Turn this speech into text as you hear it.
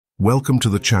Welcome to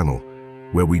the channel,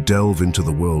 where we delve into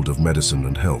the world of medicine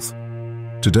and health.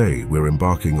 Today, we're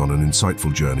embarking on an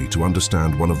insightful journey to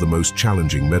understand one of the most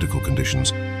challenging medical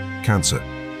conditions, cancer.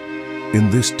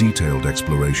 In this detailed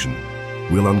exploration,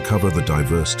 we'll uncover the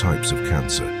diverse types of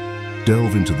cancer,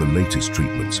 delve into the latest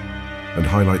treatments, and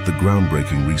highlight the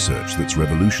groundbreaking research that's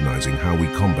revolutionizing how we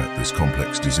combat this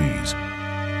complex disease.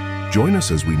 Join us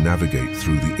as we navigate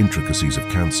through the intricacies of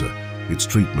cancer, its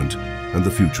treatment, and the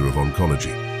future of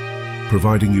oncology,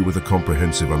 providing you with a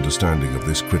comprehensive understanding of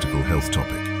this critical health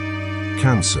topic.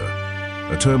 Cancer,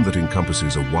 a term that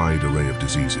encompasses a wide array of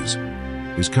diseases,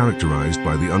 is characterized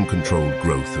by the uncontrolled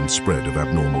growth and spread of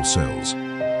abnormal cells.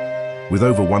 With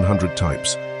over 100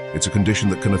 types, it's a condition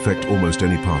that can affect almost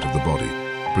any part of the body,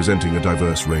 presenting a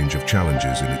diverse range of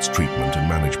challenges in its treatment and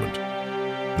management.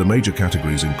 The major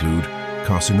categories include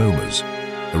carcinomas,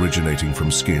 originating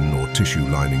from skin or tissue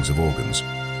linings of organs,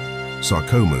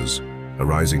 sarcomas,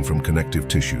 arising from connective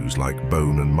tissues like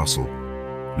bone and muscle,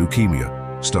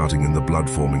 leukemia, starting in the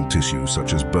blood-forming tissues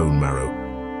such as bone marrow,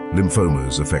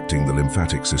 lymphomas affecting the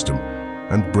lymphatic system,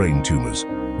 and brain tumors,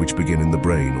 which begin in the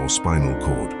brain or spinal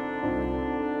cord.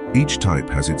 Each type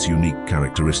has its unique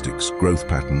characteristics, growth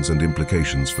patterns, and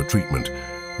implications for treatment,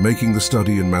 making the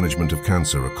study and management of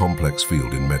cancer a complex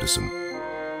field in medicine.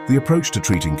 The approach to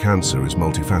treating cancer is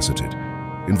multifaceted,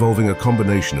 involving a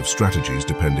combination of strategies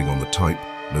depending on the type,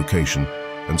 location,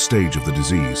 and stage of the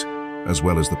disease, as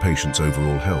well as the patient's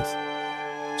overall health.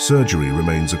 Surgery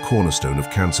remains a cornerstone of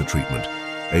cancer treatment,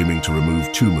 aiming to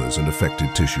remove tumors and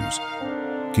affected tissues.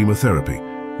 Chemotherapy,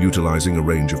 utilizing a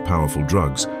range of powerful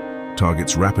drugs,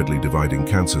 targets rapidly dividing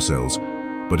cancer cells,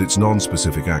 but its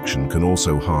non-specific action can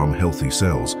also harm healthy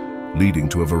cells, leading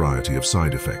to a variety of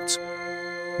side effects.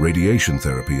 Radiation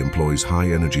therapy employs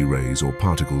high-energy rays or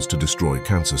particles to destroy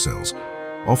cancer cells,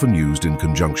 often used in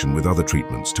conjunction with other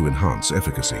treatments to enhance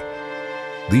efficacy.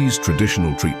 These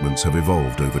traditional treatments have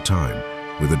evolved over time,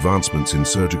 with advancements in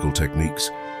surgical techniques,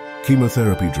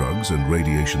 chemotherapy drugs, and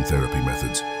radiation therapy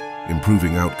methods,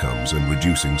 improving outcomes and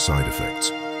reducing side effects.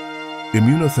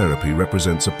 Immunotherapy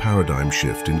represents a paradigm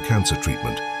shift in cancer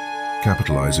treatment,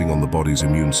 capitalizing on the body's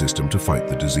immune system to fight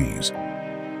the disease.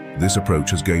 This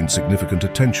approach has gained significant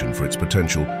attention for its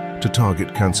potential to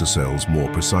target cancer cells more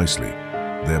precisely,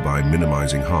 thereby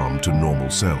minimizing harm to normal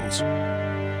cells.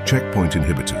 Checkpoint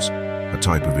inhibitors, a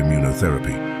type of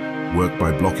immunotherapy, work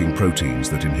by blocking proteins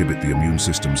that inhibit the immune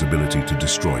system's ability to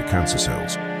destroy cancer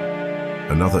cells.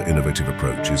 Another innovative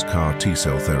approach is CAR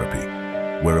T-cell therapy,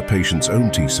 where a patient's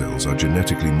own T-cells are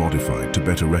genetically modified to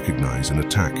better recognize and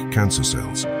attack cancer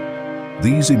cells.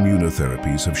 These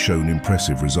immunotherapies have shown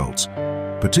impressive results,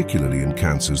 particularly in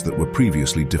cancers that were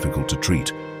previously difficult to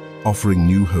treat, offering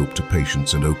new hope to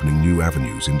patients and opening new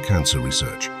avenues in cancer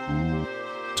research.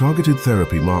 Targeted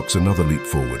therapy marks another leap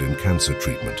forward in cancer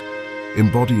treatment,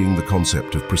 embodying the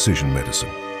concept of precision medicine.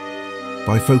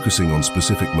 By focusing on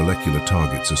specific molecular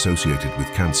targets associated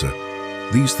with cancer,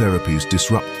 these therapies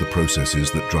disrupt the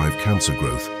processes that drive cancer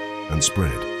growth and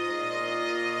spread.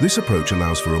 This approach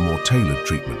allows for a more tailored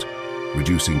treatment,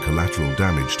 reducing collateral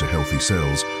damage to healthy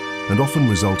cells and often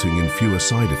resulting in fewer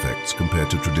side effects compared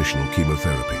to traditional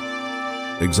chemotherapy.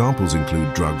 Examples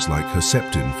include drugs like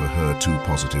Herceptin for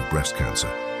HER2-positive breast cancer,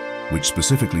 which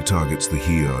specifically targets the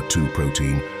HER2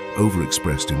 protein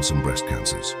overexpressed in some breast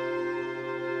cancers.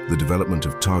 The development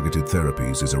of targeted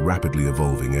therapies is a rapidly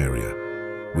evolving area,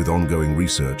 with ongoing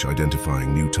research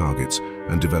identifying new targets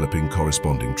and developing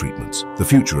corresponding treatments. The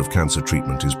future of cancer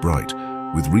treatment is bright,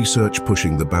 with research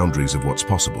pushing the boundaries of what's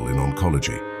possible in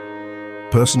oncology.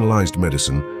 Personalized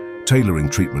medicine, tailoring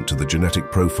treatment to the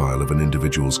genetic profile of an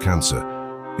individual's cancer,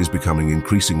 is becoming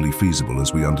increasingly feasible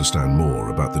as we understand more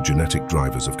about the genetic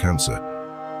drivers of cancer.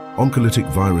 Oncolytic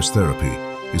virus therapy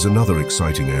is another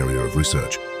exciting area of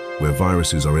research, where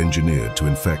viruses are engineered to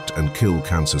infect and kill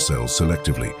cancer cells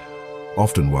selectively,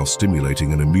 often while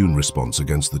stimulating an immune response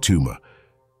against the tumor.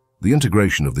 The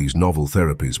integration of these novel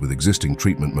therapies with existing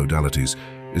treatment modalities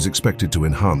is expected to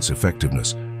enhance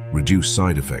effectiveness, reduce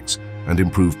side effects, and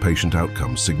improve patient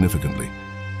outcomes significantly.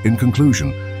 In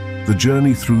conclusion, the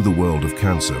journey through the world of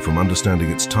cancer, from understanding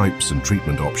its types and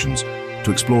treatment options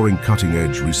to exploring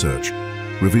cutting-edge research,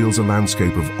 reveals a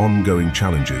landscape of ongoing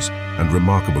challenges and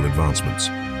remarkable advancements.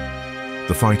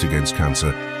 The fight against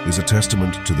cancer is a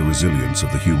testament to the resilience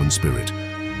of the human spirit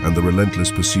and the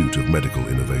relentless pursuit of medical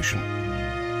innovation.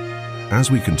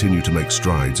 As we continue to make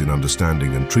strides in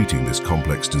understanding and treating this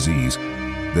complex disease,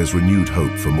 there's renewed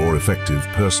hope for more effective,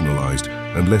 personalized,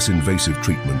 and less invasive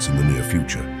treatments in the near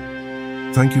future.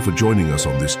 Thank you for joining us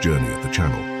on this journey at the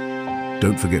channel.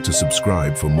 Don't forget to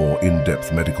subscribe for more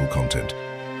in-depth medical content,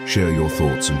 Share your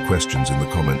thoughts and questions in the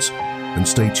comments, and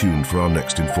stay tuned for our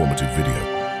next informative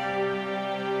video.